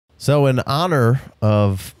So in honor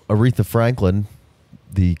of Aretha Franklin,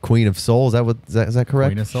 the Queen of Soul, is that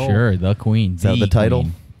correct? Queen of Soul. Sure, the Queen. Is that the title?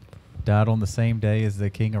 Queen. Died on the same day as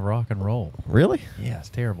the King of Rock and Roll. Really? Yeah, it's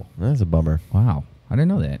terrible. That's a bummer. Wow, I didn't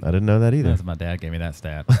know that. I didn't know that either. That's my dad gave me that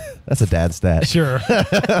stat. That's a dad stat. Sure.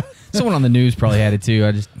 Someone on the news probably had it too.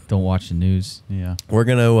 I just don't watch the news. Yeah. We're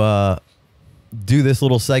going to do this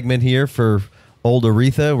little segment here for old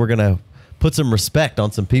Aretha. We're going to put some respect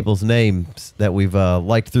on some people's names that we've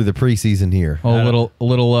liked through the preseason here. Oh, a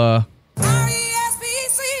little.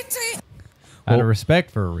 Out of respect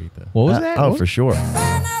for Aretha. What was that? Oh, for sure.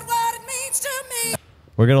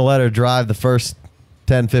 We're going to let her drive the first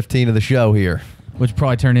 10, 15 of the show here. Which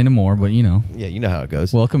probably turned into more, but you know. Yeah, you know how it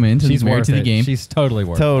goes. Welcome into She's Married worth to the it. Game. She's totally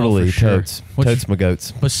worth it. Totally. Oh, for sure. Totes. What's Totes my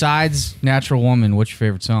goats. Besides Natural Woman, what's your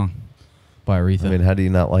favorite song by Aretha? I mean, how do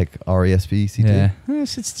you not like R.E.S.P.C.T.? yeah.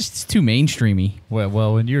 It's too mainstreamy.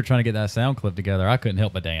 Well, when you were trying to get that sound clip together, I couldn't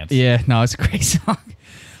help but dance. Yeah, no, it's a great song.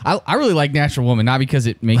 I really like Natural Woman, not because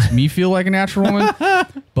it makes me feel like a natural woman,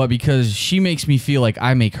 but because she makes me feel like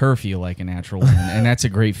I make her feel like a natural woman, and that's a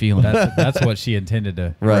great feeling. That's what she intended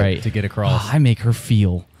to get across. I make her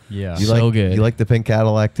feel Yeah. so good. You like the pink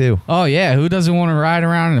Cadillac, too? Oh, yeah. Who doesn't want to ride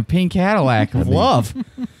around in a pink Cadillac of love?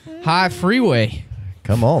 High freeway.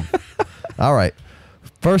 Come on. All right.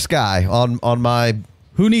 First guy on my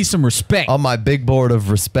Who needs some respect? on my big board of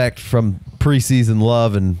respect from preseason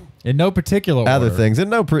love and In no particular other order. things in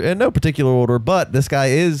no particular order, but this guy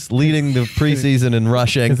is leading the preseason in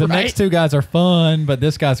rushing. Because the next two guys are fun, but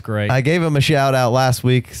this guy's great. I gave him a shout out last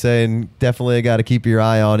week saying definitely got to keep your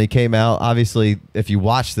eye on. He came out. Obviously, if you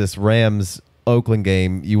watch this Rams Oakland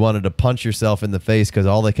game, you wanted to punch yourself in the face because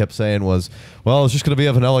all they kept saying was, well, it's just going to be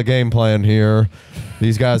a vanilla game plan here.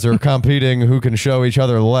 These guys are competing who can show each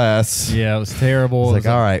other less. Yeah, it was terrible. It's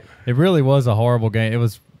like, all right. It really was a horrible game. It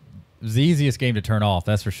was the easiest game to turn off,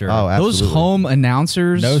 that's for sure. Oh, absolutely. Those home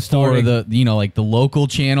announcers No for starting. the like the local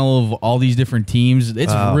channel of all these different teams,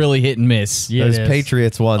 it's really hit and miss. Yeah, Those it is.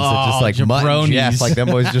 Patriots ones that just like Mutt and jabronis. Jeff, like them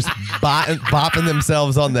boys just bopping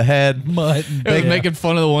themselves on the head. They was making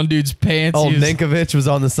fun of the one dude's pants. Old He was- Ninkovich was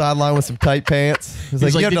on the sideline with some tight pants. He's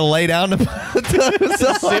like, like, you have to lay down to put those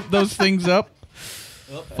on." zip those things up.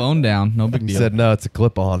 Phone down, no big He deal. said, no, it's a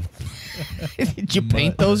clip on. Did you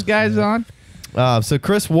paint those guys on? So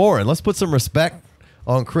Chris Warren, let's put some respect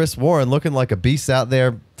on Chris Warren, looking like a beast out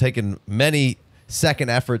there, taking many second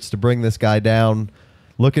efforts to bring this guy down,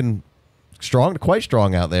 looking strong, quite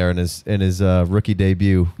strong out there in his rookie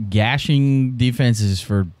debut. Gashing defenses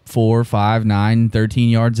for 4, 5, 9, 13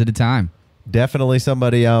 yards at a time. Definitely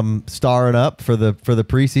somebody starring up for the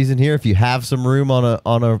preseason here. If you have some room on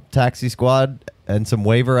a taxi squad and some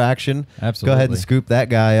waiver action, Absolutely. go ahead and scoop that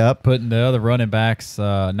guy up. Putting the other running backs,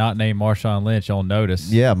 not named Marshawn Lynch, on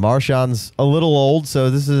notice. Yeah, Marshawn's a little old, so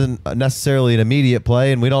this isn't necessarily an immediate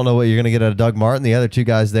play, and we don't know what you're going to get out of Doug Martin. The other two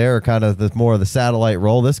guys there are kind of more of the satellite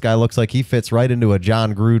role. This guy looks like he fits right into a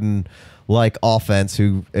John Gruden-like offense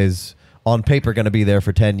who is on paper going to be there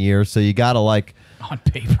for 10 years, so you got to like On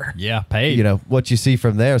paper. Yeah, paid. you know what you see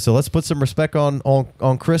from there. So let's put some respect on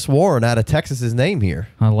Chris Warren out of Texas's name here.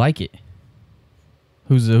 I like it.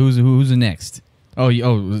 Who's the next? Oh,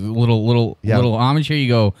 little homage. Here you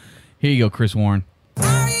go, Chris Warren.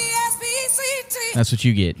 That's what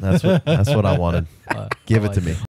you get. That's what I wanted. Give it to me.